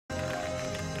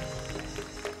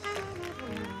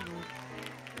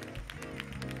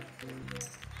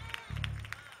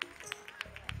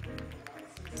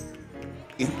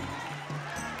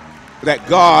that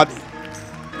God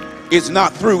is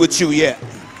not through with you yet.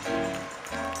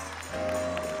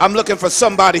 I'm looking for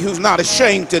somebody who's not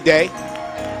ashamed today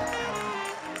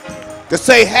to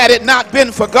say, had it not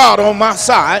been for God on my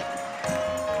side,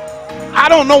 I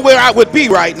don't know where I would be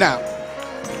right now.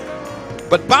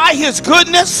 But by his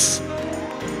goodness,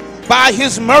 by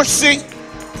his mercy,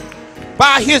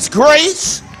 by his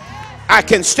grace, I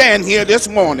can stand here this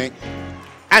morning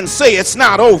and say it's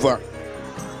not over,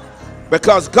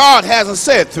 because God hasn't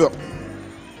said so.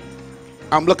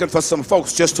 I'm looking for some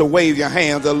folks just to wave your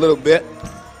hands a little bit.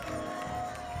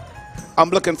 I'm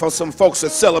looking for some folks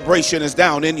that celebration is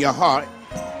down in your heart.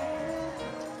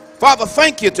 Father,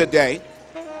 thank you today.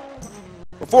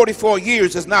 For 44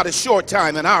 years is not a short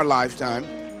time in our lifetime,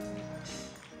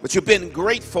 but you've been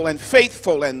grateful and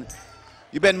faithful, and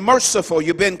you've been merciful,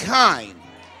 you've been kind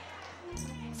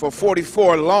for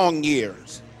 44 long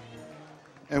years.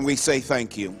 And we say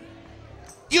thank you.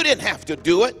 You didn't have to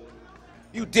do it.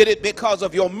 You did it because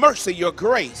of your mercy, your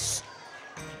grace,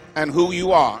 and who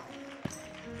you are.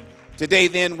 Today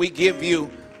then we give you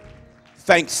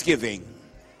thanksgiving.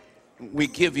 We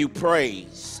give you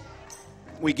praise.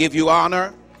 We give you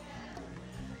honor.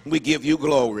 We give you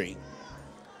glory.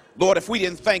 Lord, if we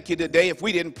didn't thank you today, if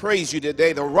we didn't praise you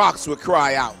today, the rocks would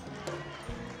cry out.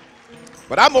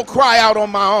 But I'm going to cry out on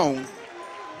my own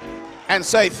and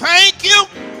say thank you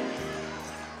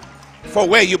for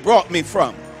where you brought me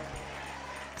from.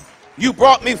 You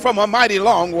brought me from a mighty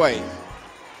long way.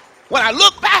 When I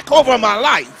look back over my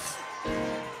life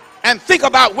and think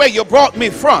about where you brought me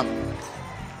from,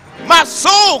 my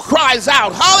soul cries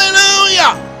out,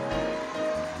 hallelujah.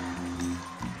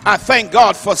 I thank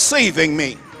God for saving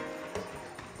me.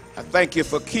 I thank you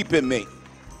for keeping me.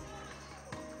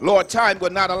 Lord, time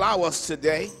would not allow us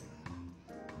today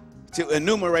to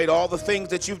enumerate all the things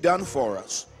that you've done for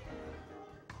us.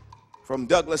 From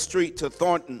Douglas Street to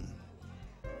Thornton,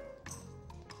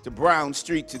 to Brown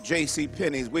Street, to J.C.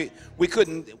 Penney's. We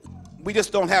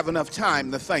just don't have enough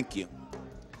time to thank you.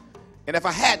 And if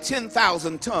I had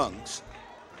 10,000 tongues,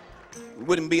 it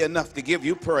wouldn't be enough to give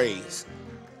you praise.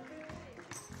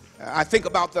 I think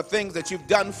about the things that you've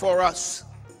done for us,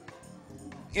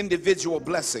 individual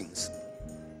blessings,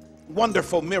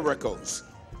 wonderful miracles,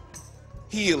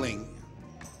 healing,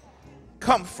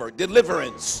 comfort,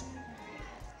 deliverance.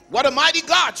 What a mighty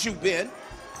God you've been.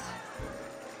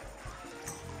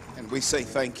 And we say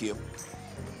thank you.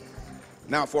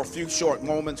 Now for a few short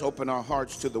moments, open our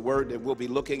hearts to the word that we'll be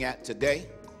looking at today.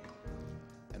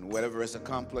 And whatever is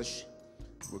accomplished,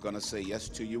 we're going to say yes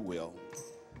to your will.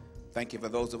 Thank you for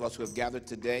those of us who have gathered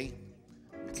today.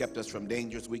 You kept us from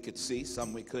dangers we could see,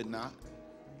 some we could not.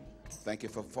 Thank you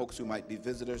for folks who might be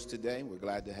visitors today. We're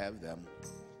glad to have them.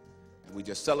 And we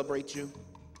just celebrate you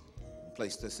and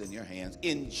place this in your hands.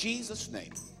 In Jesus'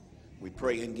 name, we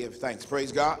pray and give thanks.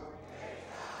 Praise God.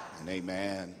 And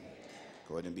amen.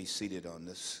 Go ahead and be seated on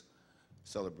this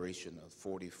celebration of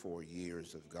 44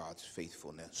 years of God's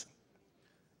faithfulness.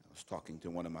 I was talking to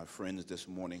one of my friends this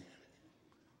morning,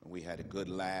 and we had a good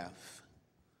laugh.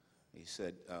 He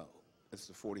said, it's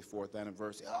the 44th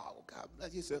anniversary. Oh, God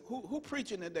bless. He said, who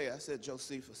preaching today? I said,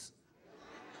 Josephus.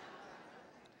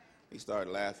 He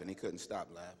started laughing. He couldn't stop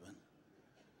laughing.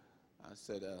 I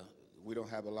said, we don't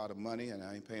have a lot of money, and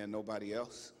I ain't paying nobody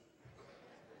else.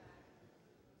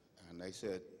 And they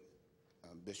said,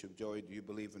 Bishop Joey, do you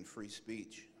believe in free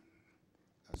speech?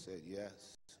 I said,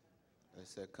 yes. They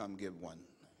said, come give one.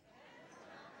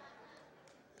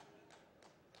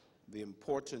 The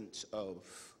importance of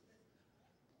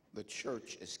the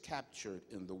church is captured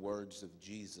in the words of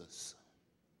Jesus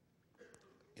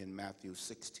in Matthew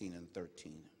 16 and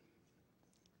 13.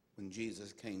 When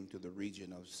Jesus came to the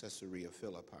region of Caesarea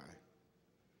Philippi,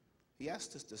 he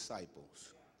asked his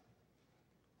disciples,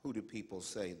 who do people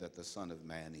say that the Son of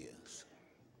Man is?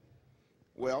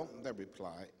 Well, they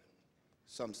replied,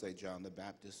 some say John the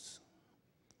Baptist,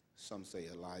 some say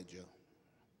Elijah,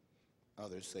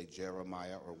 others say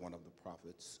Jeremiah or one of the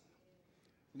prophets.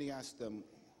 And he asked them,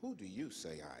 who do you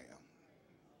say I am?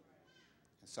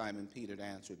 And Simon Peter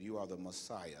answered, you are the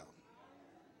Messiah,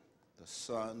 the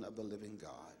Son of the living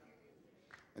God.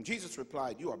 And Jesus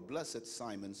replied, you are blessed,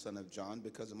 Simon, son of John,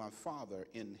 because my Father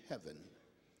in heaven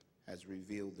has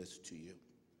revealed this to you.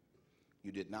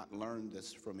 You did not learn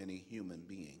this from any human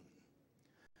being.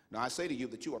 Now I say to you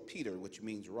that you are Peter, which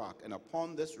means rock, and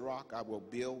upon this rock I will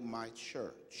build my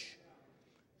church,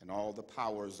 and all the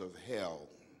powers of hell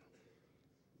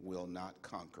will not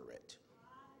conquer it.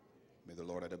 May the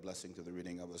Lord add a blessing to the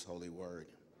reading of his holy word.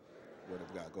 Word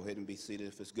of God. Go ahead and be seated.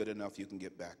 If it's good enough, you can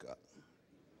get back up.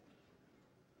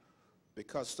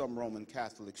 Because some Roman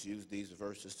Catholics use these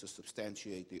verses to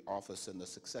substantiate the office and the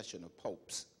succession of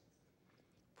popes,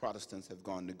 Protestants have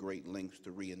gone to great lengths to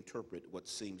reinterpret what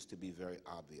seems to be very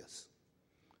obvious.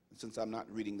 And since I'm not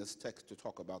reading this text to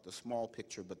talk about the small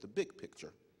picture but the big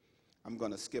picture, I'm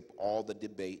going to skip all the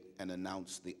debate and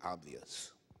announce the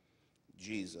obvious.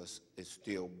 Jesus is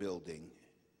still building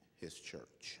his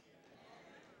church.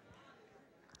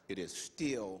 It is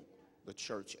still the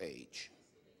church age.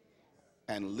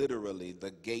 And literally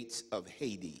the gates of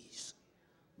Hades,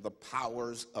 the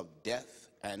powers of death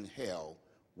and hell,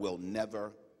 will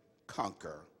never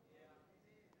conquer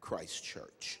Christ's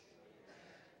church.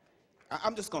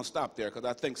 I'm just going to stop there because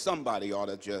I think somebody ought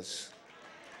to just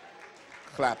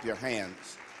clap your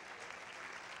hands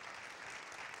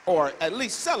or at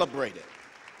least celebrate it.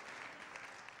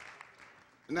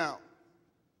 Now,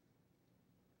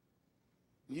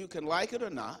 you can like it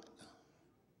or not.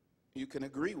 You can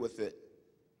agree with it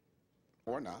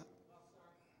or not.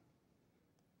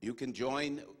 You can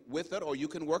join with it or you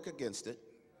can work against it.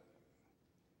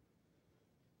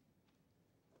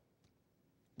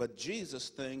 But Jesus'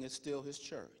 thing is still his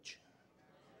church.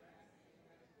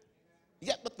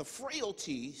 Yet, but the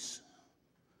frailties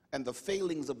and the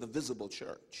failings of the visible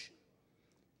church,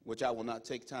 which I will not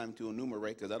take time to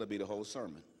enumerate because that'll be the whole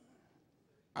sermon,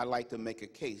 I like to make a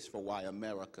case for why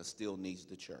America still needs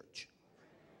the church.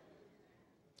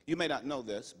 You may not know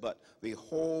this, but the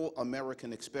whole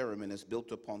American experiment is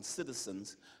built upon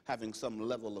citizens having some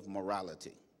level of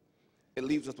morality. It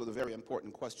leaves us with a very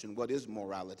important question: what is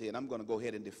morality? And I'm going to go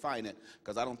ahead and define it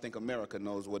because I don't think America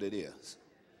knows what it is.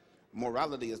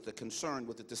 Morality is the concern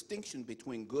with the distinction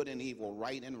between good and evil,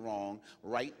 right and wrong,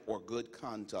 right or good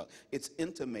conduct. It's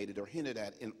intimated or hinted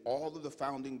at in all of the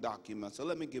founding documents. So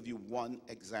let me give you one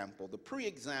example. The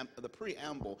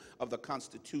preamble of the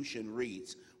Constitution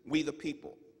reads, "We the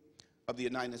people of the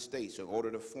United States, in order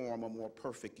to form a more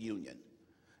perfect union,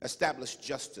 establish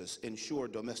justice, ensure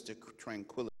domestic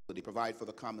tranquility, provide for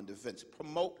the common defense,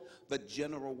 promote the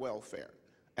general welfare,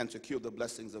 and secure the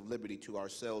blessings of liberty to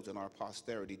ourselves and our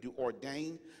posterity, do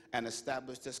ordain and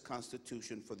establish this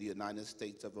Constitution for the United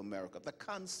States of America." The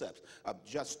concepts of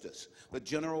justice, the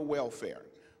general welfare,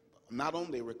 not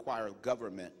only require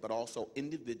government, but also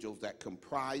individuals that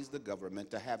comprise the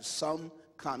government to have some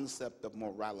concept of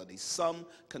morality, some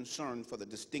concern for the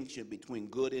distinction between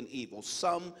good and evil,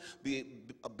 some the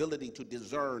ability to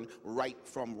discern right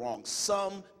from wrong,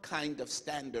 some kind of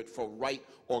standard for right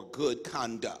or good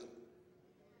conduct.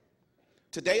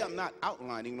 Today, I'm not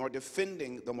outlining nor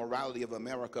defending the morality of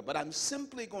America, but I'm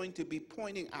simply going to be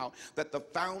pointing out that the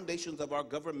foundations of our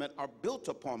government are built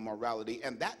upon morality,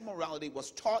 and that morality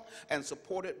was taught and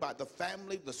supported by the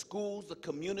family, the schools, the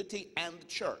community, and the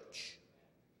church.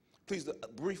 Please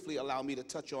briefly allow me to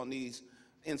touch on these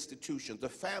institutions. The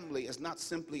family is not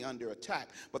simply under attack,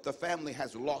 but the family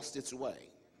has lost its way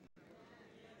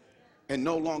and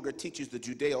no longer teaches the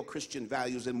Judeo-Christian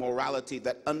values and morality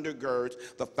that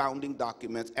undergirds the founding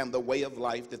documents and the way of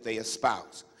life that they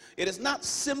espouse. It is not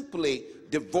simply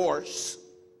divorce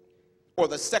or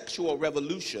the sexual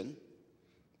revolution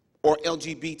or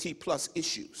LGBT plus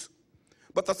issues,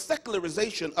 but the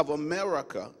secularization of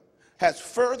America has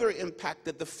further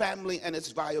impacted the family and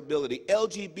its viability.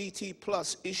 LGBT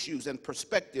plus issues and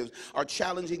perspectives are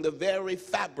challenging the very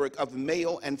fabric of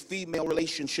male and female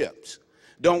relationships.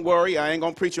 Don't worry, I ain't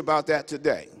going to preach about that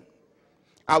today.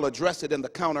 I'll address it in the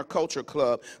Counterculture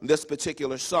Club this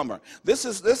particular summer. This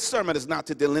sermon is not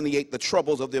to delineate the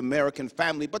troubles of the American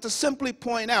family, but to simply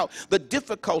point out the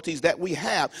difficulties that we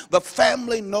have. The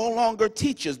family no longer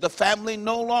teaches, the family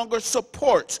no longer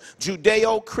supports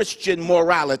Judeo-Christian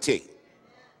morality.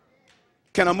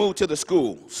 Can I move to the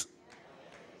schools?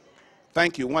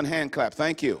 Thank you. One hand clap.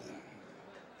 Thank you.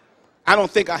 I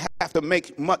don't think I have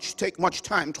to take much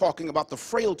time talking about the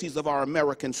frailties of our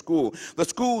American school. The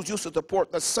schools used to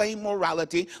support the same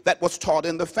morality that was taught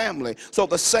in the family. So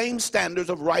the same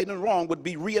standards of right and wrong would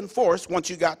be reinforced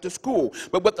once you got to school.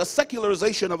 But with the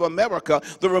secularization of America,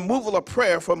 the removal of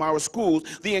prayer from our schools,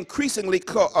 the increasingly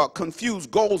confused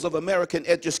goals of American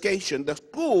education, the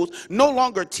schools no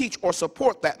longer teach or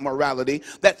support that morality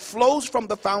that flows from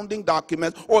the founding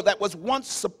documents or that was once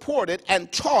supported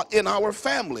and taught in our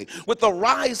family. With the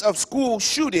rise of school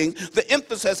shootings, the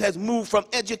emphasis has moved from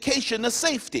education to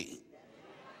safety.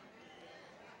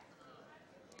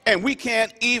 And we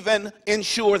can't even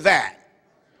ensure that.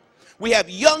 We have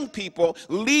young people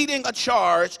leading a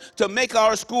charge to make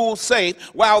our schools safe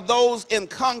while those in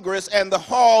Congress and the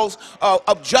halls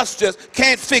of justice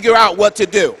can't figure out what to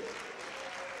do.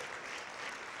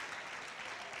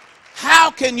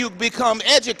 How can you become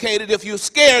educated if you're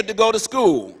scared to go to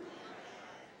school?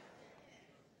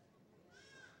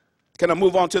 Can I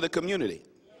move on to the community?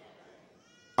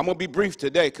 I'm going to be brief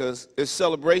today because it's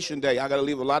celebration day. I got to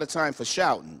leave a lot of time for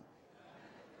shouting.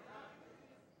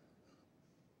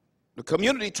 The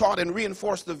community taught and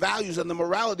reinforced the values and the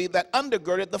morality that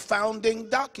undergirded the founding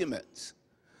documents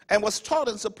and was taught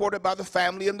and supported by the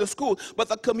family and the school. But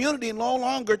the community no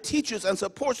longer teaches and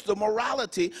supports the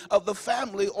morality of the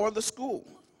family or the school.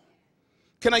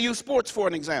 Can I use sports for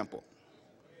an example?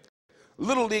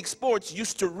 Little League sports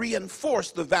used to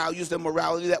reinforce the values and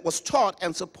morality that was taught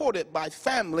and supported by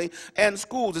family and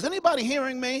schools. Is anybody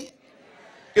hearing me?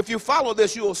 If you follow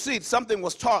this, you will see something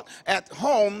was taught at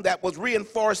home that was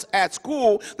reinforced at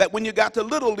school, that when you got to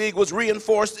Little League was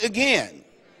reinforced again.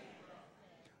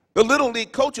 The Little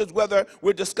League coaches, whether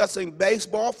we're discussing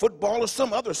baseball, football, or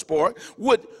some other sport,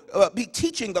 would be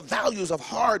teaching the values of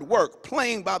hard work,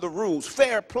 playing by the rules,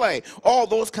 fair play, all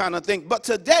those kind of things. But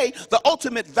today, the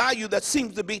ultimate value that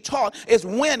seems to be taught is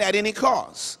win at any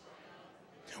cost.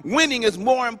 Winning is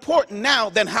more important now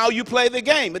than how you play the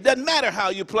game. It doesn't matter how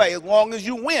you play as long as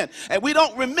you win. And we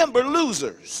don't remember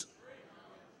losers.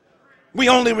 We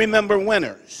only remember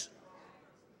winners.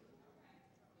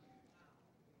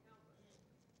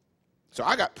 So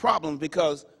I got problems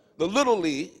because the Little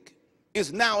League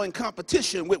is now in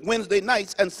competition with Wednesday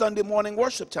nights and Sunday morning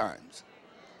worship times.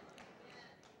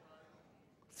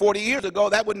 40 years ago,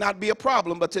 that would not be a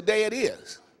problem, but today it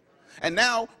is. And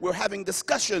now we're having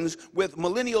discussions with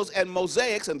millennials and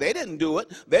mosaics, and they didn't do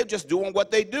it. They're just doing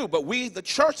what they do. But we, the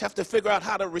church, have to figure out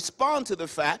how to respond to the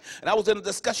fact. And I was in a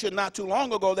discussion not too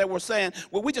long ago that were saying,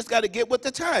 well, we just got to get with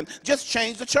the time. Just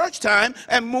change the church time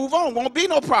and move on. Won't be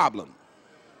no problem.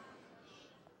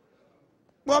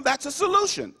 Well, that's a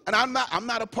solution, and I'm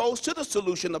not opposed to the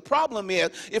solution. The problem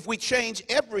is if we change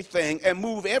everything and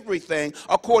move everything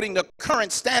according to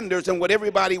current standards and what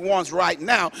everybody wants right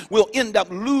now, we'll end up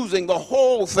losing the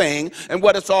whole thing and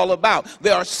what it's all about.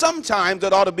 There are some times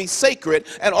that ought to be sacred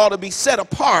and ought to be set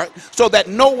apart so that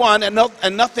no one and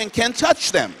nothing can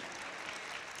touch them.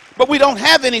 But we don't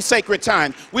have any sacred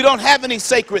time. We don't have any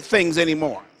sacred things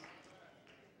anymore.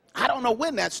 I don't know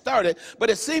when that started, but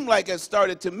it seemed like it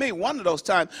started to me. One of those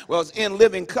times was in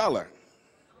Living Color.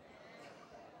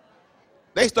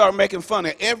 They started making fun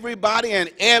of everybody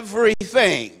and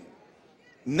everything.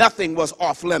 Nothing was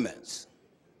off limits.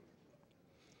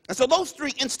 And so those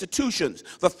three institutions,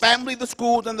 the family, the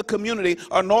schools, and the community,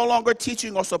 are no longer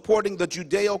teaching or supporting the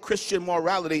Judeo-Christian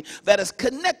morality that is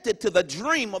connected to the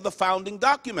dream of the founding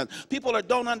document. People that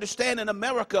don't understand in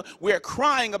America, we're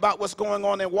crying about what's going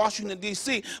on in Washington,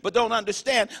 D.C., but don't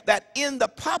understand that in the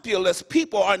populace,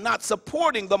 people are not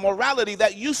supporting the morality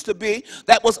that used to be,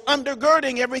 that was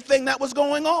undergirding everything that was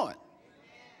going on.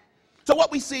 So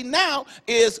what we see now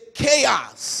is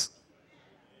chaos.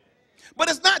 But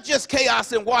it's not just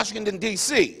chaos in Washington,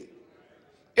 D.C.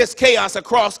 It's chaos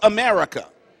across America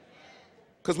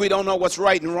because we don't know what's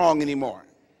right and wrong anymore.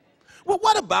 Well,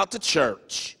 what about the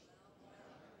church?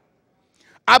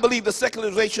 I believe the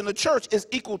secularization of the church is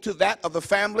equal to that of the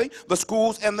family, the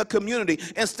schools, and the community.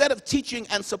 Instead of teaching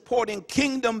and supporting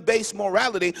kingdom-based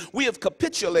morality, we have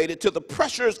capitulated to the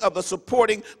pressures of the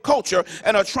supporting culture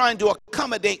and are trying to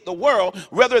accommodate the world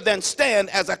rather than stand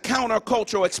as a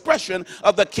countercultural expression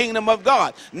of the kingdom of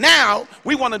God. Now,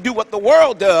 we want to do what the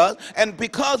world does, and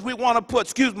because we want to put,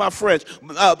 excuse my French,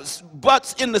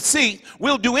 butts in the seat,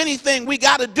 we'll do anything we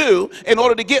got to do in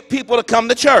order to get people to come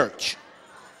to church.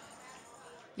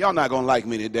 Y'all not going to like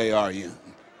me today, are you?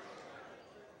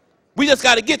 We just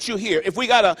got to get you here. If we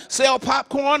got to sell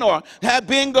popcorn or have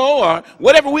bingo or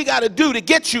whatever we got to do to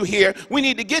get you here, we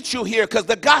need to get you here because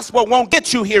the gospel won't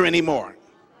get you here anymore.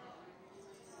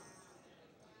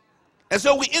 And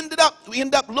so we end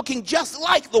up looking just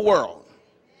like the world,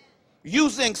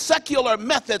 using secular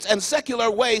methods and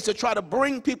secular ways to try to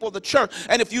bring people to church.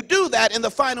 And if you do that, in the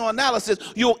final analysis,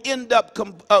 you'll end up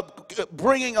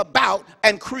bringing about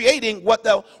and creating what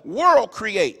the world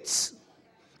creates.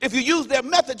 If you use their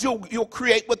methods, you'll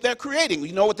create what they're creating.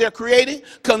 You know what they're creating?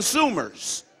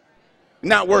 Consumers,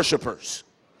 not worshipers.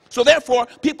 So therefore,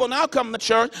 people now come to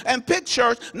church and pick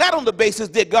church not on the basis,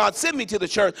 did God send me to the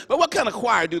church, but what kind of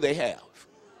choir do they have?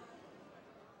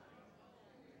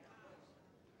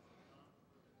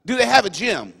 Do they have a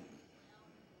gym?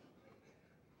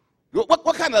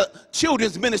 What kind of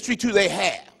children's ministry do they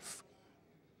have?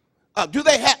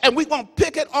 And we're going to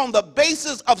pick it on the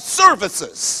basis of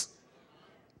services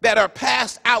that are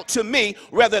passed out to me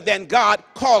rather than God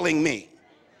calling me.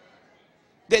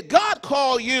 Did God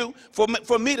call you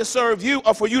for me to serve you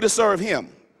or for you to serve him?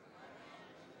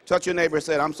 Touch your neighbor and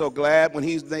say, I'm so glad when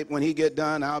he get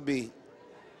done, I'll be.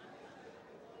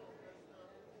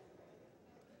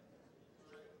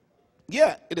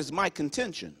 Yet, it is my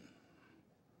contention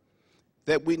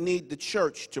that we need the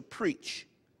church to preach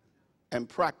and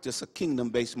practice a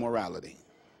kingdom-based morality.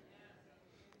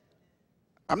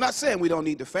 I'm not saying we don't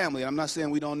need the family. I'm not saying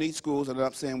we don't need schools. And I'm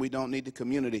not saying we don't need the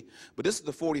community. But this is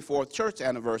the 44th church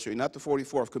anniversary, not the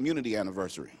 44th community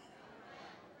anniversary.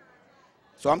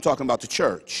 So I'm talking about the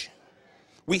church.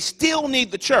 We still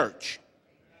need the church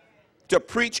to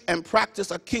preach and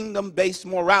practice a kingdom-based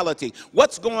morality.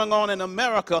 What's going on in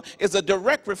America is a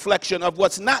direct reflection of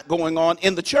what's not going on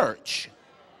in the church.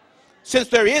 Since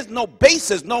there is no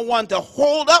basis, no one to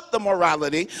hold up the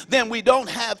morality, then we don't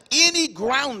have any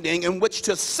grounding in which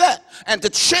to set and to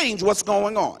change what's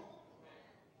going on.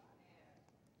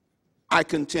 I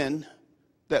contend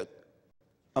that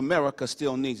America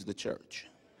still needs the church.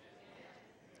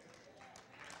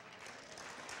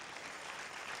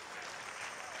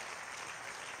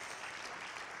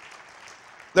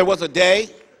 There was a day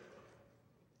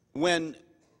when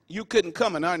you couldn't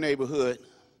come in our neighborhood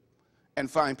and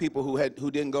find people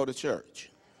who didn't go to church.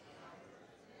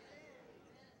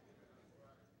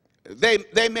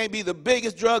 They may be the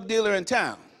biggest drug dealer in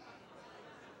town,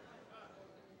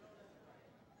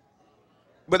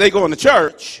 but they go to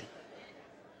church,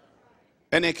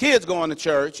 and their kids go to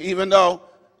church, even though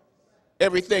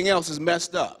everything else is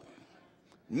messed up.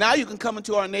 Now you can come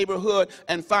into our neighborhood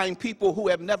and find people who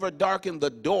have never darkened the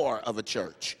door of a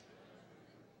church.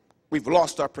 We've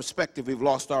lost our perspective. We've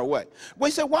lost our way.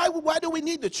 We say, why do we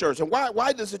need the church? And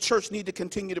why does the church need to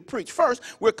continue to preach? First,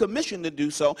 we're commissioned to do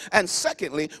so. And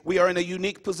secondly, we are in a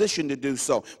unique position to do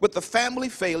so. With the family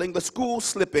failing, the school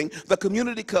slipping, the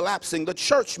community collapsing, the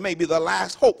church may be the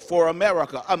last hope for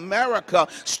America. America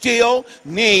still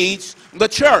needs the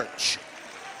church.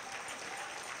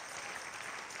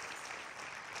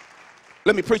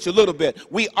 Let me preach a little bit.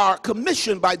 We are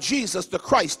commissioned by Jesus the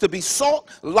Christ to be salt,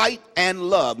 light, and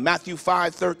love. Matthew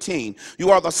 5:13.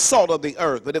 You are the salt of the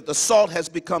earth. But if the salt has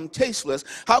become tasteless,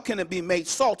 how can it be made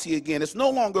salty again? It's no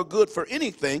longer good for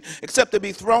anything except to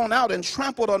be thrown out and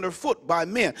trampled underfoot by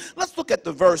men. Let's look at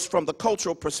the verse from the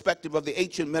cultural perspective of the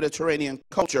ancient Mediterranean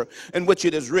culture in which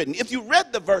it is written. If you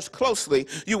read the verse closely,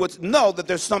 you would know that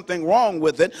there's something wrong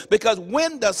with it, because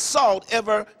when does salt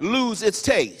ever lose its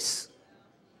taste?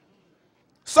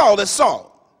 Salt is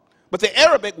salt. But the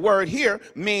Arabic word here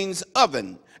means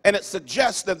oven. And it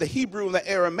suggests that the Hebrew and the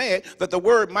Aramaic, that the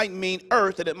word might mean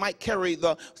earth, and it might carry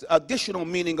the additional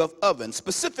meaning of oven.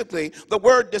 Specifically, the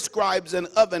word describes an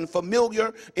oven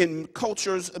familiar in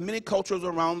cultures, many cultures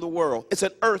around the world. It's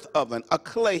an earth oven, a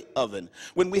clay oven.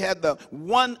 When we had the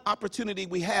one opportunity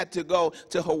we had to go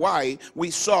to Hawaii,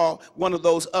 we saw one of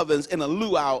those ovens in a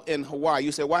luau in Hawaii.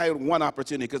 You say, why one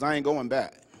opportunity? Because I ain't going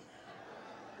back.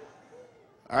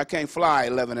 I can't fly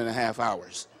 11 and a half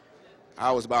hours.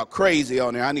 I was about crazy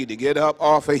on there. I need to get up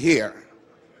off of here.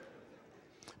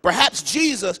 Perhaps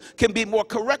Jesus can be more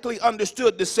correctly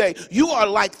understood to say, you are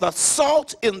like the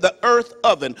salt in the earth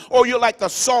oven, or you're like the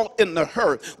salt in the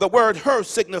hearth. The word hearth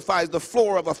signifies the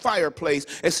floor of a fireplace,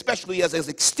 especially as it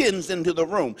extends into the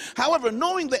room. However,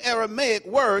 knowing the Aramaic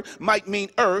word might mean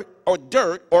earth or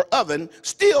dirt or oven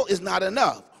still is not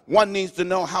enough. One needs to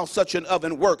know how such an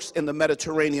oven works in the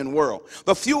Mediterranean world.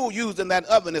 The fuel used in that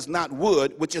oven is not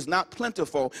wood, which is not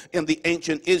plentiful in the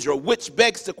ancient Israel, which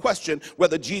begs the question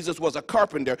whether Jesus was a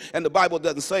carpenter. And the Bible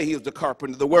doesn't say he was a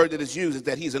carpenter. The word that is used is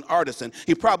that he's an artisan.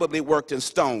 He probably worked in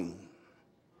stone.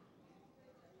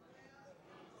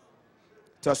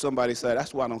 Tell somebody, say,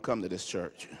 that's why I don't come to this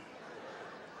church.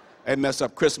 They mess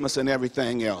up Christmas and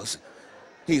everything else.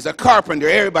 He's a carpenter.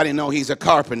 Everybody knows he's a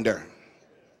carpenter.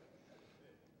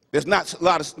 There's not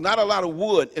a lot of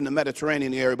wood in the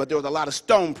Mediterranean area, but there was a lot of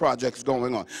stone projects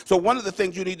going on. So one of the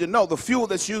things you need to know, the fuel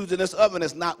that's used in this oven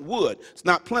is not wood. It's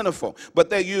not plentiful. But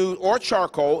they used, or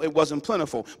charcoal, it wasn't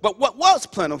plentiful. But what was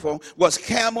plentiful was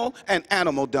camel and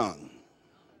animal dung,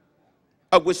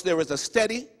 of which there is a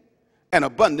steady and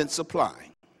abundant supply.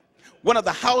 One of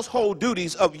the household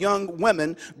duties of young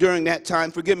women during that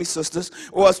time, forgive me sisters,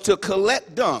 was to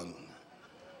collect dung,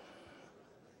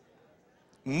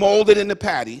 mold it into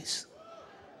patties,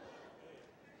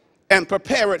 and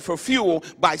prepare it for fuel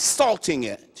by salting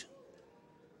it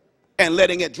and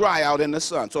letting it dry out in the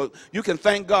sun. So you can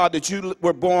thank God that you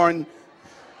were born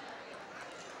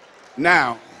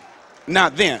now,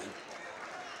 not then.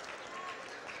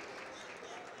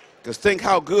 Because think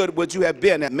how good would you have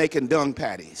been at making dung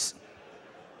patties.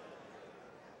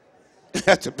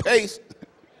 At the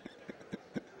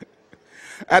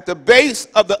base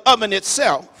of the oven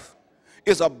itself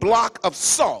is a block of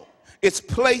salt. It's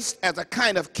placed as a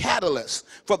kind of catalyst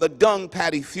for the dung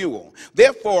patty fuel.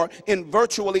 Therefore, in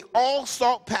virtually all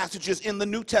salt passages in the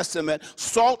New Testament,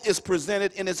 salt is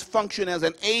presented in its function as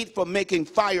an aid for making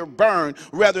fire burn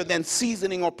rather than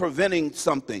seasoning or preventing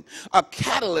something. A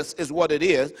catalyst is what it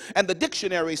is, and the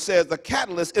dictionary says the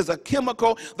catalyst is a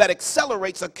chemical that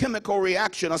accelerates a chemical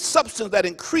reaction, a substance that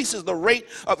increases the rate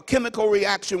of chemical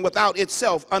reaction without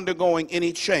itself undergoing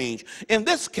any change. In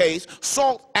this case,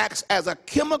 salt acts as a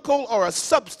chemical or a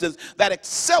substance that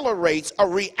accelerates a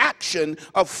reaction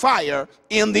of fire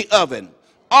in the oven.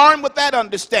 Armed with that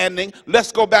understanding, let's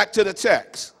go back to the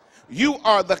text. You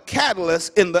are the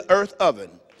catalyst in the earth oven.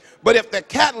 But if the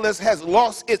catalyst has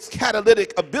lost its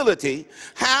catalytic ability,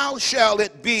 how shall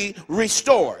it be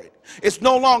restored? It's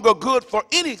no longer good for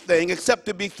anything except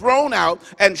to be thrown out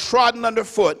and trodden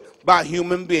underfoot by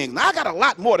human beings. Now, I got a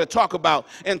lot more to talk about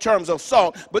in terms of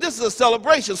salt, but this is a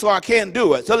celebration, so I can't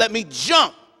do it. So let me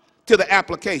jump to the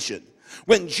application.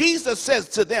 When Jesus says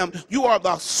to them, you are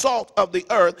the salt of the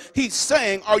earth, he's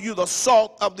saying, are you the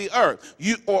salt of the earth?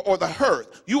 Or the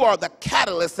earth? You are the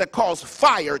catalyst that causes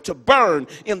fire to burn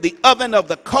in the oven of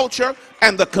the culture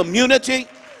and the community.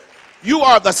 You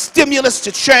are the stimulus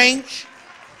to change.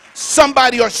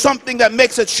 Somebody or something that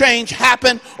makes a change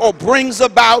happen or brings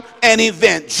about an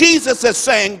event. Jesus is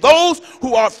saying those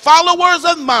who are followers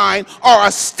of mine are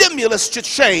a stimulus to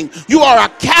change. You are a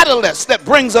catalyst that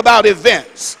brings about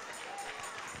events.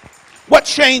 What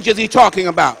change is he talking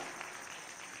about?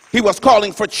 He was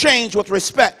calling for change with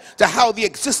respect to how the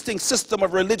existing system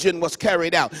of religion was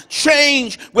carried out.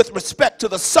 Change with respect to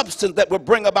the substance that would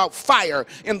bring about fire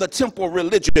in the temple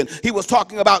religion. He was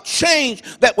talking about change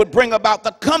that would bring about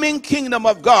the coming kingdom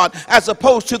of God as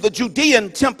opposed to the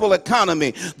Judean temple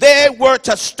economy. They were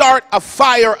to start a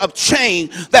fire of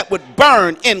change that would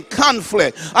burn in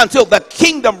conflict until the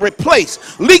kingdom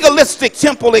replaced legalistic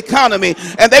temple economy,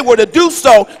 and they were to do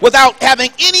so without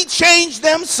having any change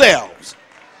themselves.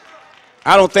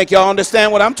 I don't think y'all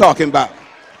understand what I'm talking about.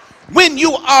 When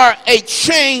you are a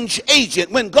change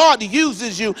agent, when God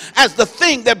uses you as the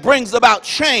thing that brings about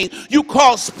change, you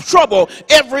cause trouble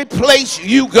every place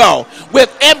you go,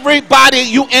 with everybody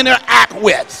you interact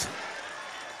with.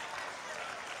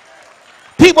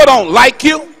 People don't like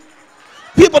you.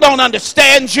 People don't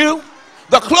understand you.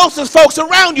 The closest folks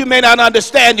around you may not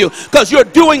understand you because you're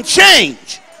doing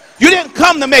change. You didn't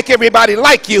come to make everybody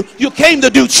like you. You came to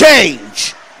do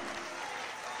change.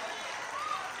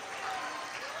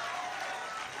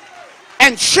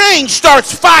 And change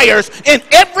starts fires in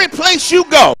every place you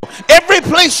go. Every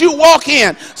place you walk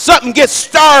in, something gets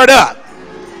stirred up.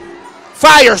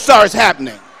 Fire starts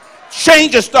happening.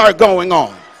 Changes start going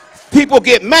on. People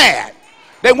get mad.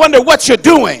 They wonder what you're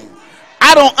doing.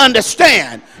 I don't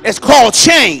understand. It's called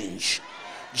change.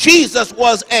 Jesus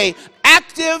was an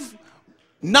active,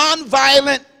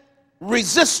 nonviolent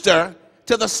resistor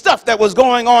to the stuff that was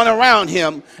going on around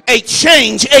him, a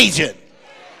change agent.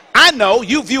 I know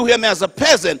you view him as a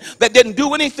peasant that didn't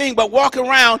do anything but walk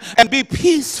around and be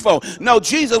peaceful. No,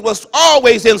 Jesus was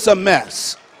always in some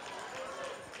mess.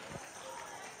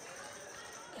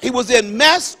 He was in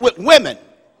mess with women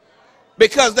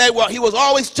because he was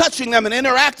always touching them and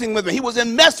interacting with them. He was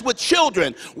in mess with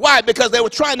children. Why? Because they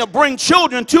were trying to bring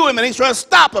children to him, and he's trying to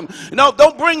stop them. No,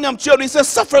 don't bring them children. He says,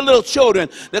 suffer little children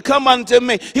to come unto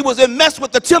me. He was in mess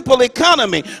with the temple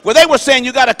economy, where they were saying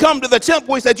you got to come to the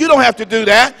temple. He said, you don't have to do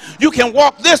that. You can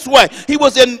walk this way. He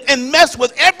was in mess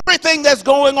with everything that's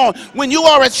going on. When you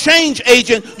are a change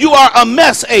agent, you are a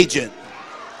mess agent.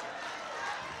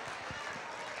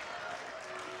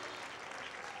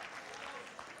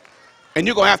 And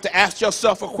you're going to have to ask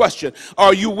yourself a question.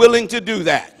 Are you willing to do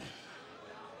that?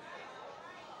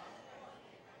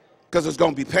 Because it's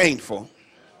going to be painful.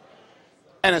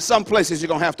 And in some places, you're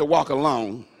going to have to walk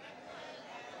alone.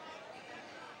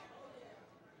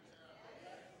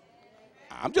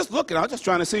 I'm just looking. I'm just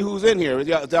trying to see who's in here.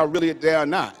 They're really there or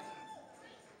not.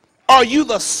 Are you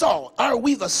the salt? Are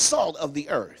we the salt of the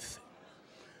earth?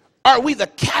 Are we the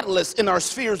catalyst in our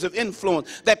spheres of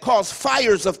influence that cause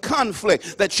fires of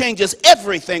conflict that changes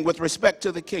everything with respect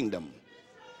to the kingdom?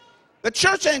 The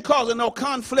church ain't causing no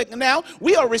conflict now.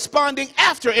 We are responding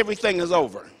after everything is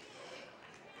over.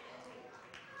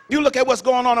 You look at what's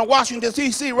going on in Washington,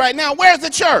 D.C. right now. Where's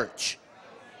the church?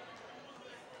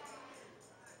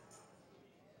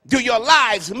 Do your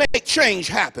lives make change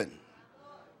happen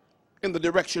in the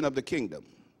direction of the kingdom?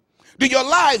 Do your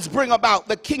lives bring about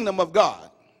the kingdom of God?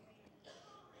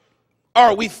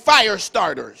 Are we fire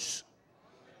starters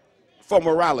for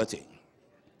morality?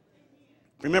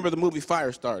 Remember the movie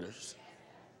Fire Starters?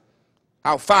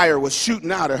 How fire was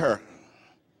shooting out of her.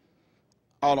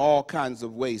 on all kinds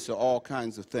of ways to all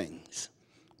kinds of things.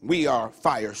 We are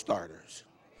fire starters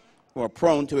who are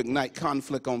prone to ignite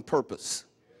conflict on purpose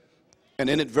and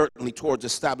inadvertently towards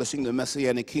establishing the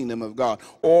messianic kingdom of God,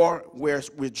 or where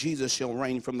Jesus shall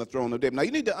reign from the throne of David. Now, you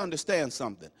need to understand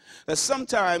something, that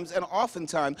sometimes and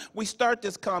oftentimes we start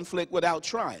this conflict without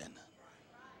trying.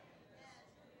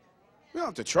 You don't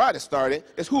have to try to start it.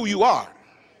 It's who you are.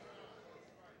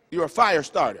 You're a fire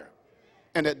starter,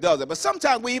 and it does it. But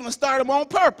sometimes we even start them on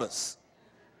purpose.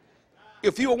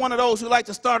 If you are one of those who like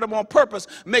to start them on purpose,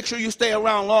 make sure you stay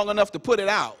around long enough to put it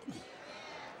out.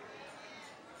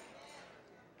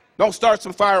 Don't start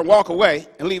some fire and walk away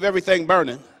and leave everything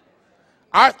burning.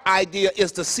 Our idea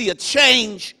is to see a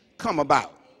change come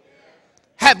about.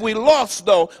 Have we lost,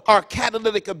 though, our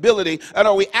catalytic ability, and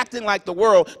are we acting like the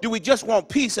world? Do we just want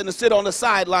peace and to sit on the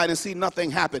sideline and see nothing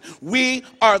happen? We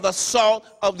are the salt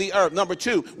of the earth. Number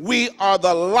two, we are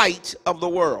the light of the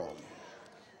world.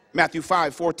 Matthew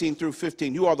 5:14 through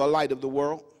 15, you are the light of the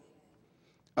world.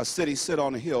 A city set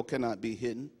on a hill cannot be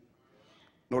hidden.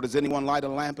 Nor does anyone light a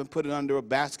lamp and put it under a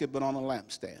basket, but on a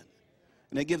lampstand.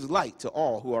 And it gives light to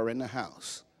all who are in the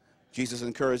house. Jesus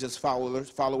encouraged his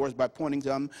followers by pointing to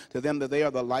them that they are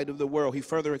the light of the world. He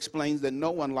further explains that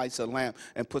no one lights a lamp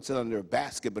and puts it under a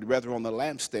basket, but rather on the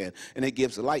lampstand, and it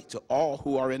gives light to all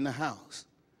who are in the house.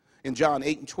 In John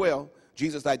 8:12,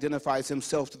 Jesus identifies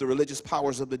himself to the religious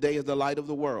powers of the day as the light of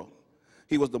the world.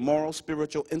 He was the moral,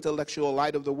 spiritual, intellectual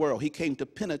light of the world. He came to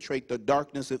penetrate the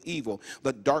darkness of evil,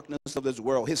 the darkness of this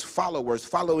world. His followers,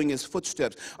 following his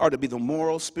footsteps, are to be the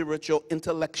moral, spiritual,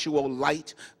 intellectual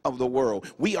light of the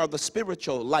world. We are the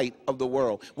spiritual light of the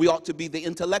world. We ought to be the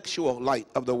intellectual light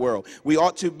of the world. We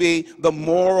ought to be the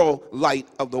moral light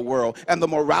of the world. And the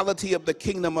morality of the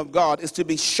kingdom of God is to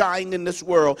be shined in this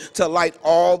world to light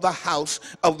all the house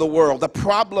of the world. The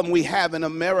problem we have in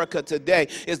America today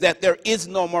is that there is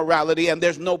no morality, and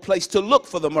there's no place to look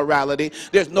for the morality.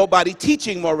 There's nobody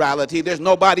teaching morality. There's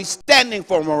nobody standing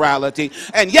for morality.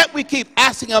 And yet we keep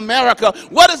asking America,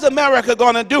 what is America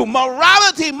going to do?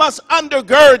 Morality must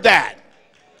undergird that.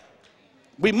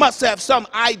 We must have some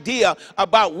idea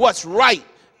about what's right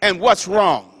and what's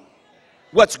wrong,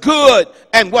 what's good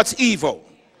and what's evil,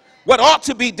 what ought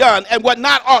to be done and what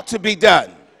not ought to be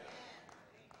done.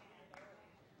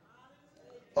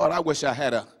 Lord, I wish I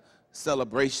had a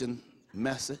celebration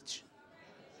message.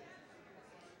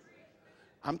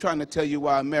 I'm trying to tell you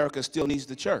why America still needs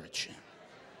the church.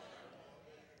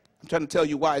 I'm trying to tell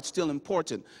you why it's still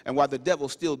important and why the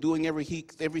devil's still doing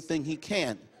everything he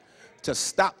can to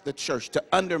stop the church, to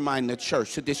undermine the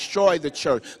church, to destroy the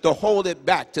church, to hold it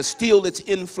back, to steal its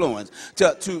influence,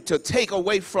 to take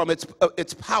away from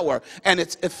its power and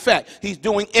its effect. He's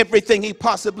doing everything he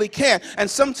possibly can. And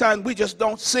sometimes we just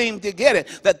don't seem to get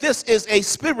it, that this is a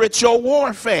spiritual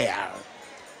warfare.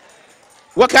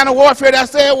 What kind of warfare did I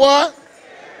say it was?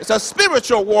 It's a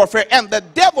spiritual warfare, and the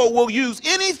devil will use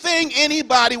anything,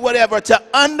 anybody, whatever, to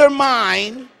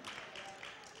undermine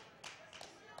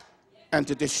and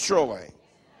to destroy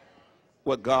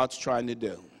what God's trying to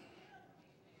do.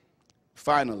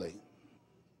 Finally,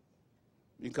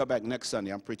 you can come back next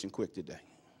Sunday. I'm preaching quick today.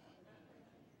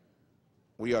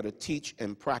 We are to teach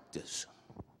and practice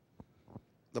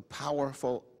the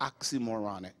powerful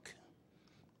oxymoronic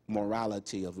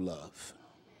morality of love.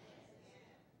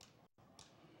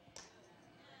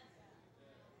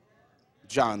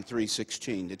 John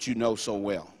 3:16, that you know so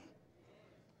well,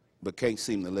 but can't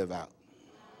seem to live out.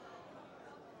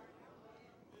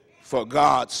 For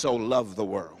God so loved the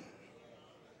world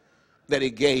that he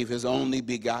gave his only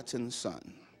begotten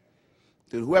Son,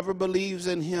 that whoever believes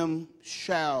in him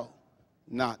shall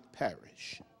not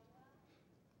perish,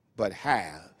 but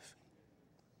have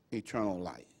eternal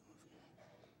life.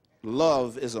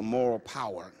 Love is a moral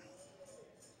power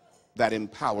that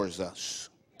empowers us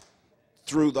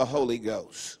through the Holy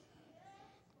Ghost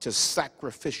to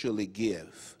sacrificially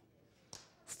give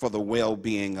for the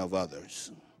well-being of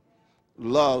others.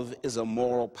 Love is a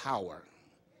moral power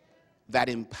that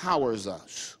empowers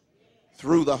us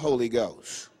through the Holy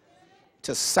Ghost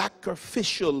to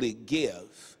sacrificially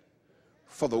give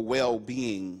for the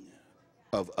well-being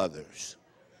of others.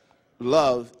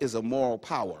 Love is a moral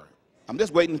power. I'm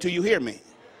just waiting until you hear me.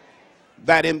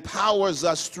 That empowers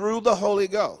us through the Holy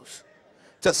Ghost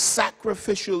to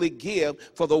sacrificially give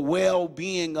for the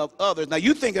well-being of others. Now,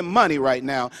 you're thinking money right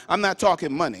now. I'm not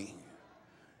talking money.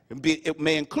 It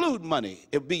may include money.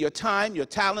 It would be your time, your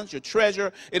talents, your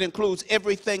treasure. It includes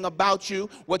everything about you,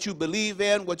 what you believe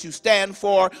in, what you stand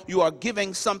for. You are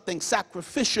giving something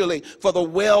sacrificially for the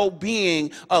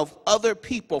well-being of other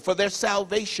people, for their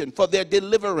salvation, for their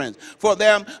deliverance, for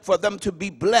them to be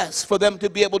blessed, for them to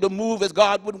be able to move as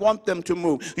God would want them to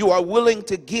move. You are willing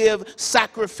to give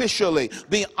sacrificially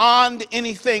beyond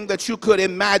anything that you could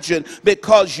imagine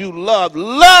because you love.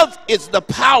 Love is the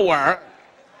power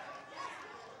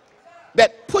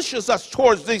that pushes us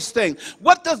towards these things.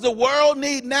 What does the world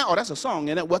need now? Oh, that's a song,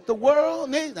 isn't it? What the world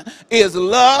needs now is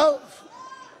love.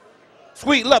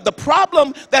 Sweet love. The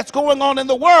problem that's going on in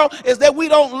the world is that we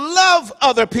don't love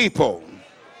other people.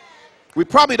 We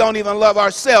probably don't even love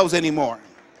ourselves anymore.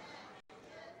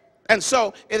 And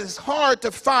so it is hard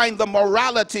to find the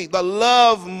morality, the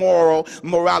love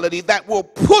morality that will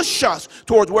push us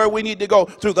towards where we need to go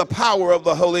through the power of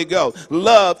the Holy Ghost.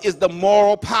 Love is the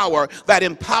moral power that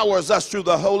empowers us through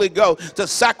the Holy Ghost to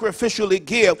sacrificially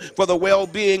give for the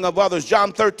well-being of others.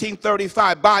 John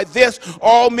 13:35. By this,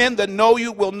 all men that know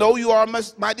you will know you are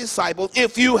my disciples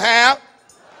if you have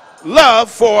love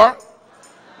for.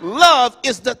 Love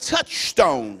is the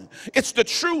touchstone. It's the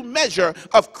true measure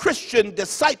of Christian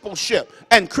discipleship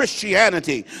and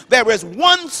Christianity. There is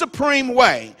one supreme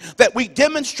way that we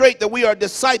demonstrate that we are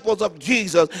disciples of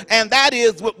Jesus, and that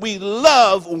is what we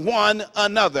love one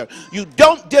another. You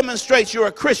don't demonstrate you're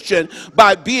a Christian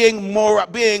by being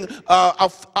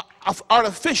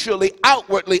artificially,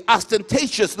 outwardly,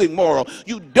 ostentatiously moral.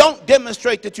 You don't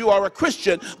demonstrate that you are a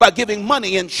Christian by giving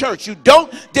money in church. You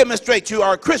don't demonstrate you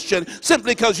are a Christian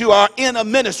simply because you are in a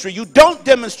ministry. You don't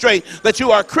demonstrate that you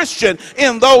are a Christian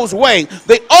in those ways.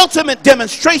 The ultimate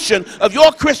demonstration of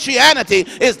your Christianity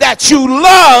is that you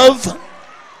love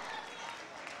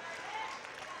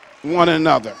one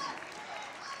another.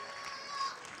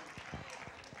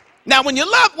 Now, when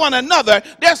you love one another,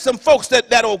 there's some folks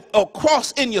that'll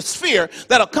cross in your sphere,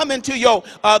 that'll come into your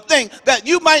thing that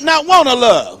you might not want to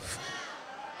love.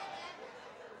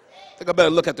 I think I better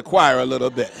look at the choir a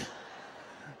little bit.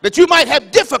 That you might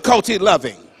have difficulty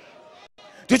loving.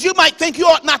 That you might think you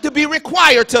ought not to be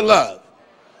required to love.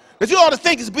 That you ought to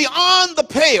think it's beyond the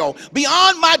pale,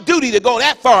 beyond my duty to go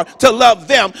that far to love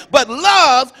them. But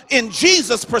love, in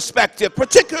Jesus' perspective,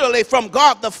 particularly from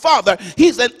God the Father,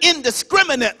 he's an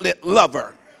indiscriminate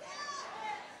lover.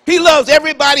 He loves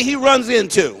everybody he runs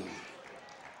into.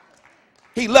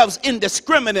 He loves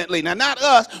indiscriminately. Now, not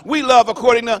us. We love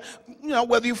according to,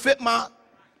 whether you fit my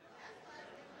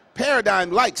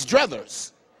paradigm, likes,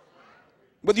 druthers.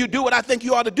 Whether you do what I think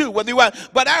you ought to do, but there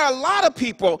are a lot of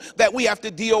people that we have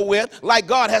to deal with, like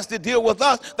God has to deal with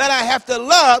us, that I have to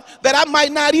love that I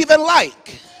might not even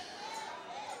like.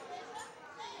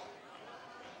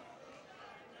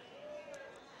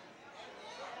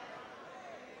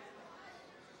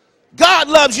 God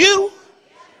loves you,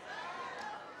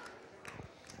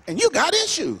 and you got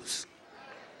issues.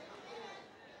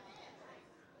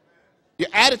 Your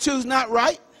attitude's not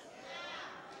right.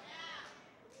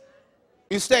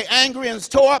 You stay angry and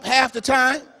tore up half the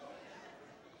time,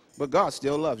 but God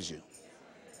still loves you.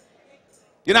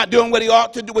 You're not doing what he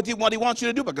ought to do, what he wants you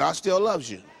to do, but God still loves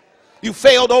you. You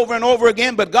failed over and over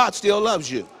again, but God still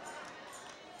loves you.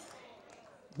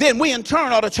 Then we in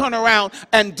turn ought to turn around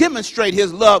and demonstrate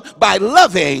his love by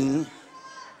loving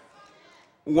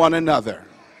one another.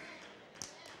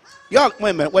 Y'all,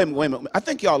 wait a minute. I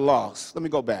think y'all lost. Let me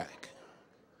go back.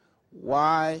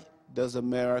 Why does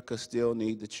America still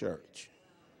need the church?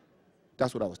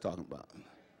 That's what I was talking about.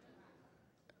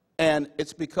 And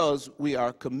it's because we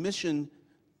are commissioned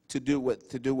to do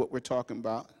what we're talking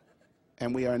about,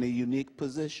 and we are in a unique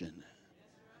position.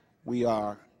 We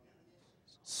are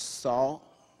salt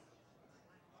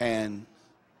and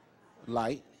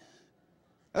light.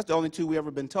 That's the only two we ever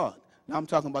been taught. Now I'm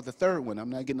talking about the third one. I'm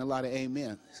not getting a lot of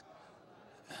amens.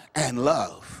 And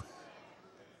love.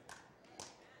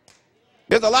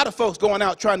 There's a lot of folks going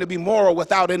out trying to be moral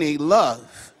without any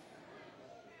love.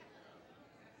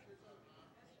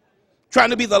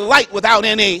 Trying to be the light without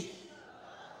any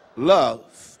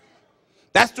love.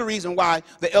 That's the reason why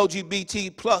the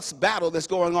LGBT plus battle that's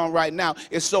going on right now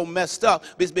is so messed up.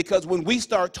 Is because when we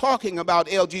start talking about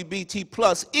LGBT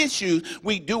plus issues,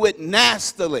 we do it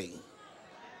nastily.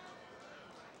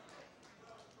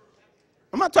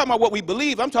 I'm not talking about what we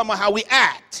believe. I'm talking about how we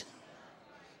act.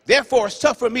 Therefore, it's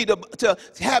tough for me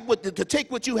to take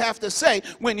what you have to say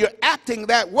when you're acting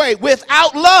that way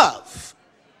without love.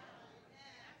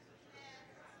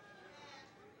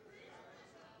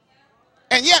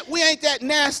 And yet we ain't that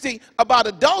nasty about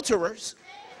adulterers.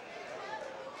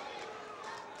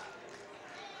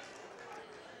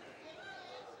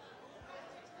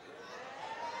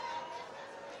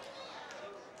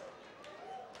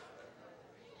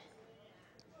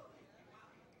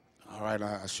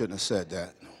 right, I shouldn't have said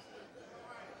that.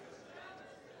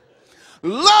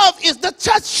 Love is the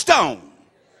touchstone.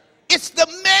 It's the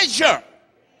measure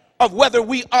of whether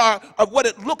we are, of what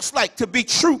it looks like to be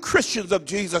true Christians of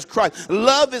Jesus Christ.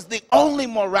 Love is the only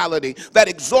morality that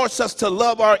exhorts us to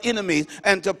love our enemies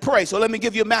and to pray. So let me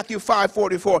give you Matthew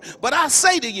 5:44. But I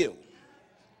say to you,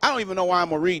 I don't even know why I'm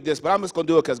going to read this, but I'm just going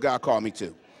to do it because God called me to.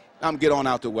 I'm going to get on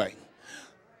out the way.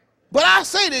 But I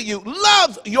say to you,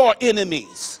 love your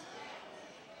enemies.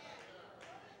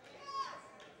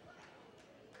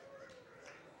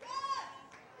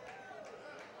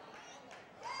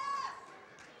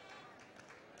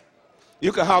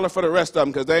 You can holler for the rest of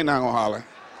them because they're not going to holler.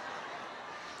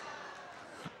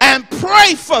 And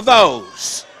pray for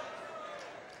those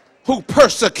who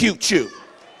persecute you.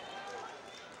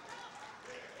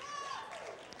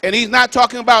 And he's not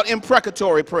talking about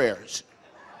imprecatory prayers.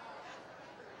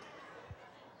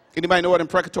 Anybody know what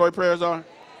imprecatory prayers are?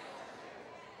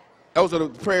 Those are the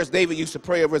prayers David used to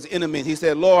pray over his enemies. He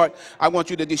said, Lord, I want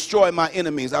you to destroy my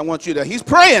enemies. I want you to, he's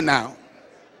praying now.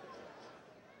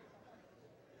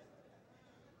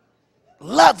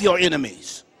 Love your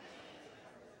enemies.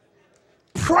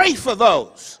 Pray for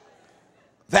those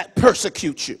that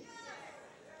persecute you.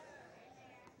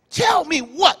 Tell me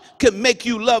what can make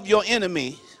you love your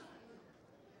enemies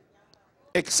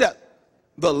except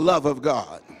the love of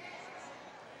God.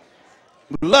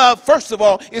 Love, first of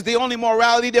all, is the only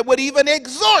morality that would even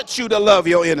exhort you to love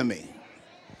your enemy.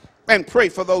 And pray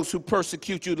for those who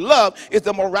persecute you. Love is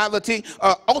the morality,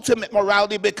 ultimate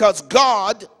morality, because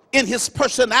God, in his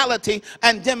personality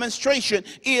and demonstration,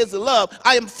 is love.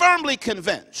 I am firmly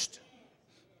convinced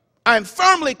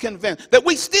that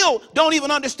we still don't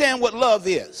even understand what love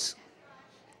is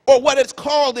or what it's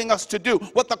calling us to do,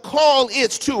 what the call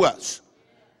is to us.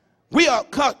 We'll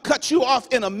cut you off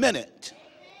in a minute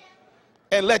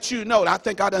and let you know that I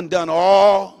think I done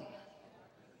all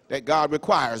that God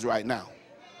requires right now.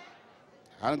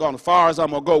 I done gone as far as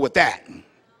I'm going to go with that.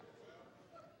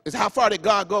 It's how far did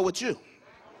God go with you?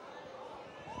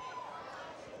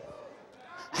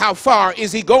 How far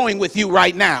is he going with you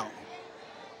right now?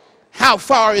 How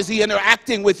far is he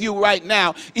interacting with you right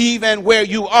now, even where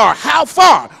you are? How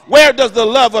far? Where does the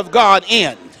love of God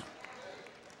end?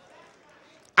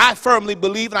 I firmly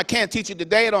believe, and I can't teach it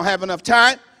today, I don't have enough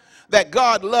time, that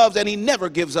God loves and he never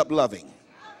gives up loving.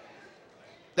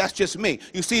 That's just me.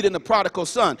 You see it in the prodigal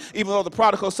son. Even though the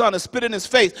prodigal son has spit in his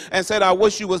face and said, I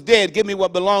wish you was dead, give me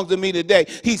what belongs to me today.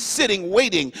 He's sitting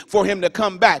waiting for him to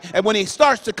come back. And when he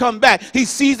starts to come back, he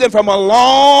sees him from a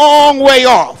long way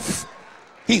off.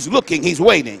 He's looking, he's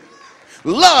waiting.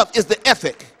 Love is the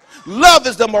ethic. Love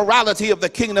is the morality of the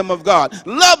kingdom of God.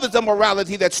 Love is the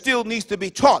morality that still needs to be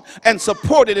taught and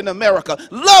supported in America.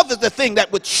 Love is the thing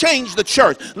that would change the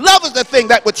church. Love is the thing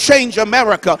that would change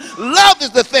America. Love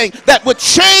is the thing that would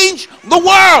change the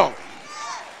world.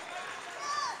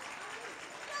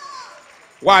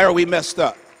 Why are we messed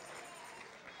up?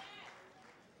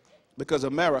 Because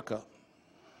America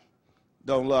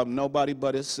don't love nobody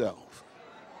but itself.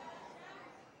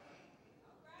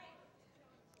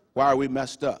 Why are we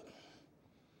messed up?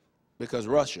 Because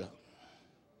Russia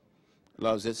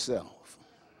loves itself.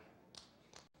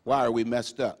 Why are we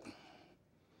messed up?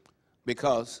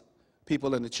 Because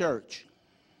people in the church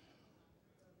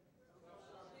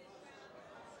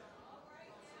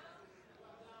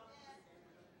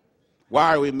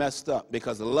Why are we messed up?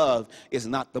 Because love is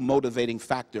not the motivating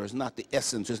factor. It's not the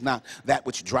essence. It's not that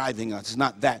which driving us. It's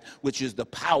not that which is the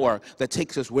power that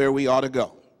takes us where we ought to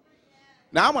go.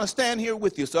 Now, I want to stand here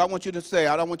with you, so I want you to say,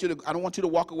 I don't want you to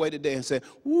walk away today and say,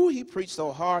 ooh, he preached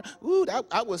so hard. Ooh,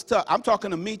 that was tough. I'm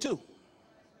talking to me too.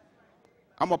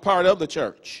 I'm a part of the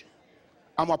church.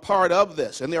 I'm a part of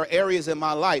this. And there are areas in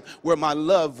my life where my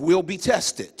love will be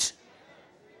tested.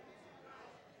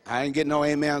 I ain't getting no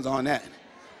amens on that.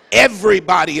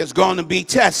 Everybody is going to be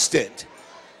tested.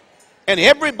 And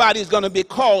everybody is going to be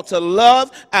called to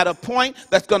love at a point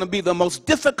that's going to be the most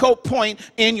difficult point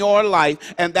in your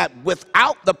life, and that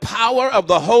without the power of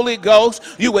the Holy Ghost,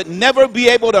 you would never be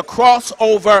able to cross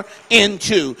over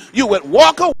into. You would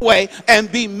walk away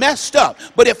and be messed up.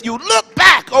 But if you look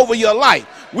back over your life,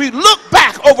 we look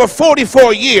back over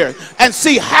 44 years and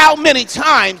see how many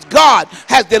times God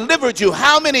has delivered you,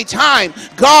 how many times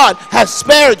God has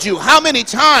spared you, how many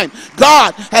times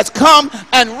God has come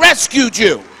and rescued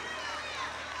you.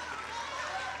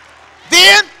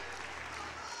 Then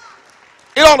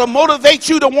it ought to motivate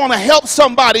you to want to help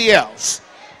somebody else.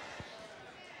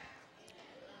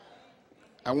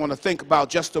 I want to think about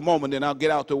just a moment, and I'll get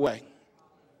out the way.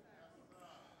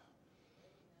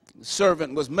 The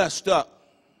servant was messed up.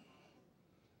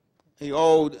 He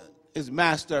owed his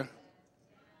master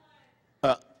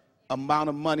amount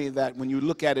of money that when you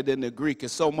look at it in the Greek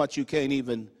is so much you can't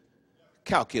even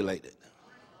calculate it.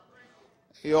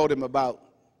 He owed him about,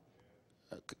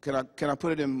 can I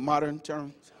put it in modern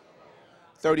terms?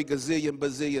 30 gazillion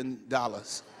bazillion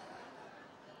dollars.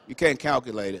 You can't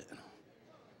calculate it.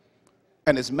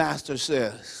 And his master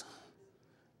says,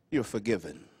 you're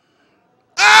forgiven.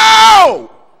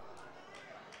 Oh!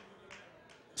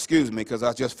 Excuse me, because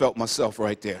I just felt myself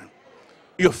right there.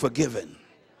 You're forgiven.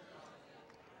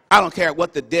 I don't care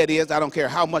what the debt is. I don't care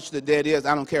how much the debt is.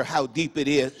 I don't care how deep it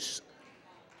is.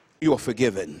 You're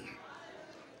forgiven.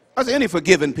 Are there any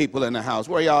forgiven people in the house?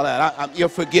 Where y'all at? You're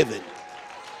forgiven.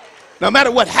 No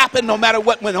matter what happened, no matter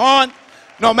what went on,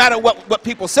 no matter what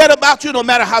people said about you, no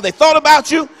matter how they thought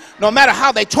about you, no matter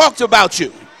how they talked about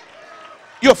you,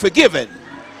 you're forgiven.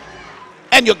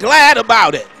 And you're glad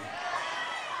about it.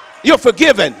 You're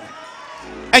forgiven.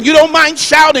 And you don't mind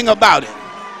shouting about it.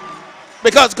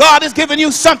 Because God has given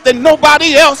you something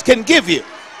nobody else can give you.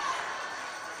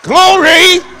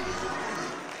 Glory.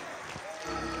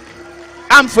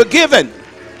 I'm forgiven.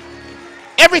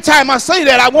 Every time I say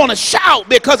that, I want to shout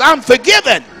because I'm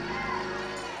forgiven.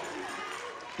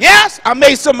 Yes, I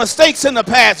made some mistakes in the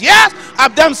past. Yes,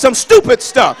 I've done some stupid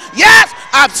stuff. Yes,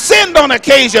 I've sinned on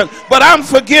occasion, but I'm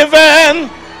forgiven.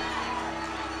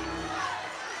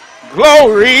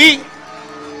 Glory,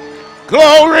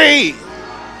 glory,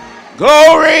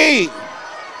 glory,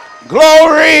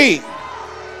 glory.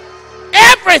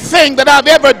 Everything that I've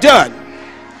ever done,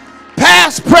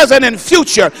 past, present, and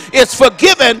future, is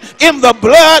forgiven in the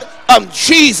blood of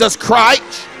Jesus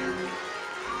Christ.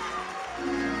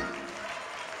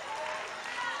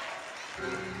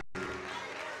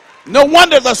 No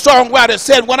wonder the songwriter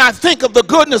said, when I think of the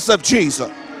goodness of Jesus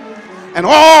and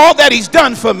all that he's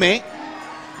done for me,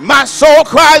 my soul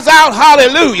cries out,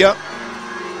 hallelujah.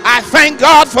 I thank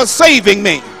God for saving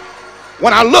me.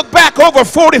 When I look back over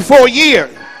 44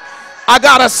 years, I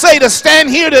gotta say, to stand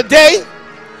here today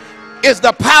is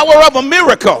the power of a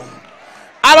miracle.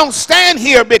 I don't stand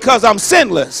here because I'm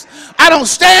sinless. I don't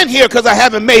stand here because I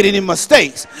haven't made any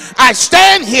mistakes. I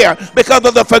stand here because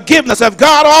of the forgiveness of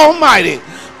God Almighty.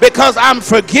 Because I'm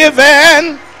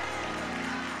forgiven,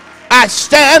 I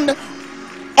stand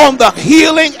on the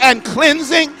healing and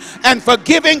cleansing and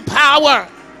forgiving power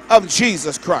of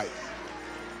Jesus Christ.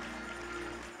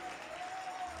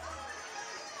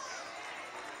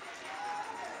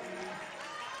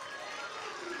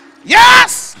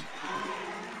 Yes!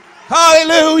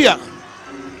 Hallelujah!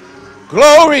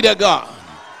 Glory to God.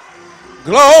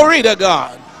 Glory to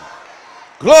God.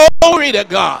 Glory to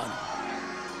God.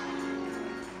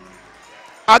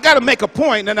 I got to make a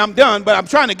point and I'm done, but I'm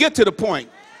trying to get to the point.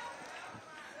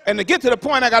 And to get to the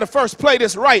point, I got to first play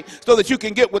this right so that you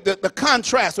can get with the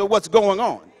contrast of what's going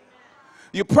on.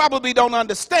 You probably don't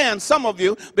understand, some of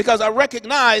you, because I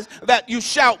recognize that you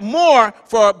shout more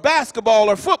for basketball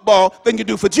or football than you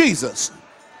do for Jesus.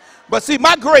 But see,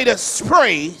 my greatest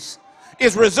praise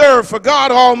is reserved for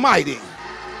God Almighty.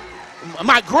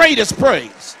 My greatest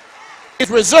praise is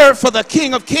reserved for the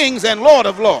King of Kings and Lord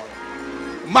of Lords.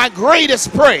 My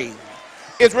greatest praise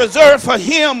is reserved for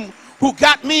him who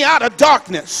got me out of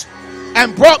darkness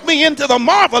and brought me into the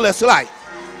marvelous light.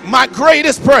 My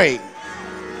greatest praise.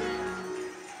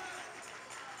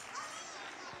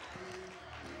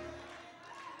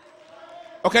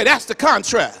 Okay, that's the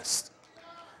contrast.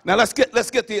 Now let's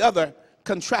get the other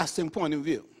contrasting point of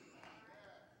view.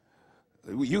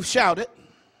 You shouted.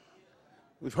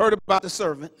 We've heard about the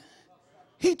servant.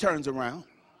 He turns around,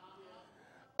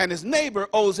 and his neighbor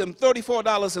owes him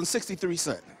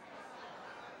 $34.63.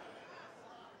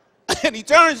 And he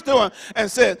turns to him and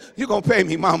says, you're going to pay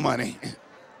me my money.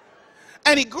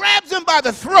 And he grabs him by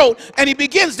the throat, and he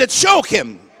begins to choke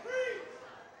him.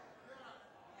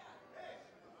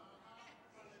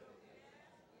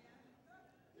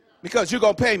 Because you're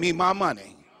going to pay me my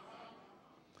money.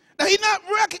 Now, he's not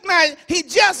recognizing he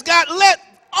just got let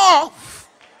off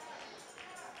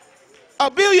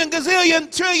 $1 billion,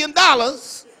 gazillion, trillion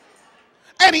dollars,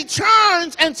 and he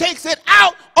turns and takes it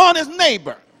out on his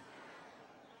neighbor.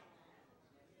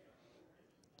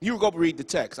 You go read the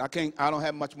text. I don't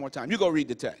have much more time. You go read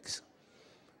the text.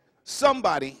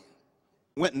 Somebody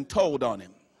went and told on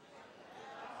him.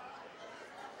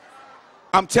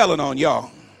 I'm telling on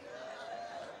y'all.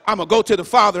 I'm going to go to the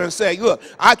father and say, look,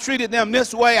 I treated them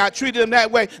this way, I treated them that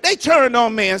way. They turned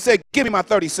on me and said, give me my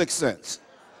 36 cents.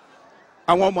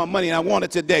 I want my money and I want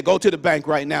it today. Go to the bank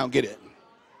right now and get it.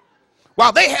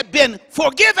 While they had been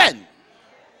forgiven.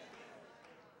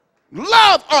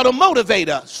 Love ought to motivate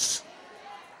us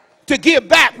to give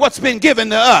back what's been given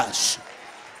to us.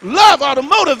 Love ought to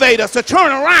motivate us to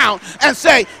turn around and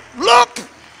say, look,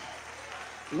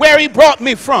 where he brought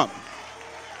me from.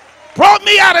 Brought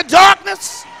me out of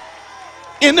darkness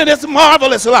into this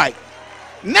marvelous light.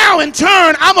 Now in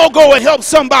turn, I'm going to go and help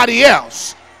somebody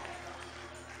else.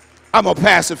 I'm going to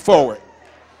pass it forward.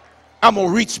 I'm going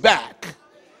to reach back.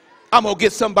 I'm going to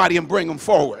get somebody and bring them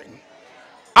forward.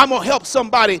 I'm going to help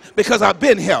somebody because I've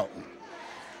been helped.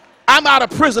 I'm out of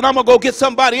prison. I'm going to go get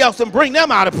somebody else and bring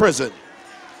them out of prison.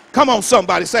 Come on,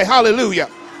 somebody. Say hallelujah.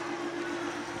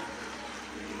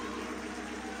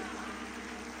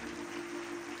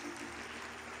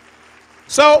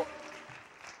 So,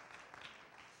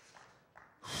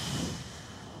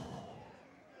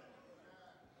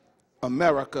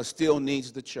 America still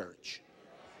needs the church.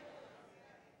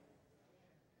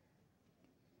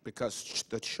 Because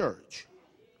the church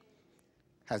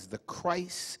has the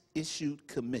Christ-issued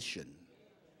commission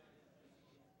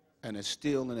and is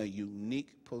still in a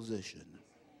unique position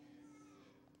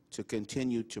to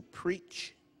continue to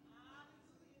preach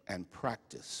and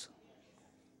practice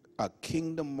a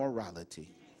kingdom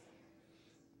morality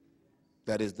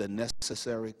that is the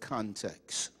necessary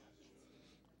context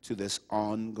to this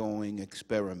ongoing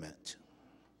experiment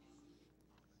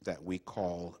that we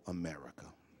call America.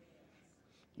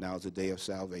 Now is the day of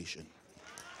salvation.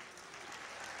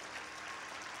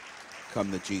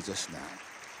 Come to Jesus now.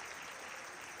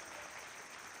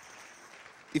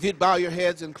 If you'd bow your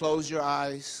heads and close your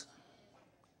eyes,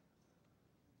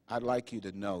 I'd like you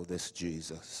to know this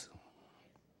Jesus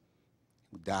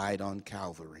who died on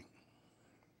Calvary.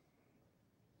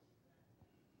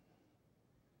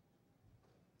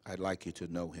 I'd like you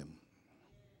to know him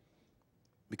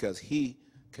because he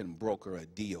can broker a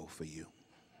deal for you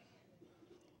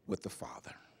with the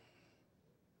Father.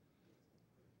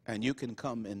 And you can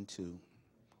come into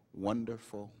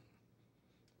wonderful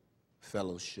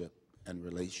fellowship and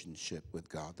relationship with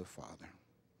God the Father.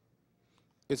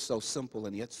 It's so simple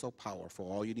and yet so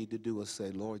powerful. All you need to do is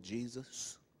say, Lord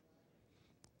Jesus,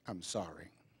 I'm sorry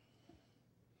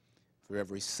for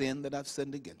every sin that I've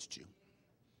sinned against you.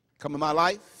 Come in my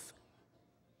life,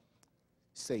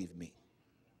 save me.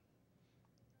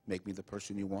 Make me the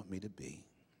person you want me to be.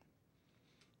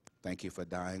 Thank you for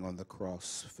dying on the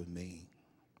cross for me.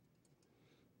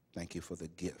 Thank you for the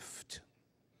gift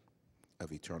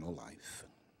of eternal life.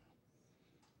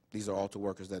 These are altar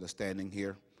workers that are standing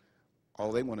here.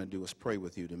 All they want to do is pray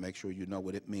with you to make sure you know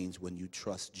what it means when you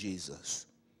trust Jesus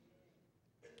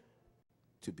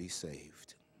to be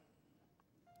saved.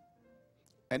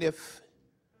 And if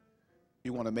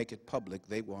you want to make it public,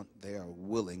 they are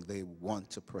willing, they want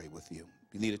to pray with you.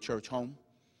 You need a church home?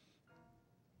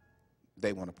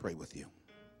 They want to pray with you.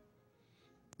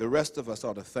 The rest of us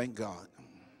ought to thank God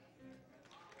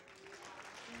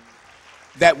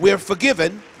that we're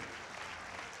forgiven,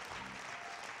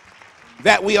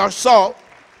 that we are salt,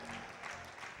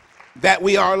 that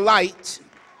we are light,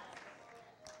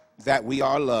 that we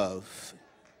are love.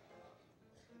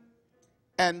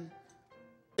 And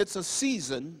it's a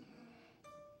season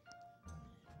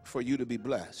for you to be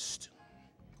blessed.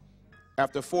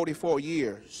 After 44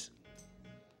 years,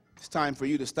 it's time for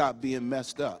you to stop being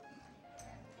messed up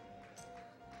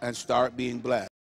and start being blessed.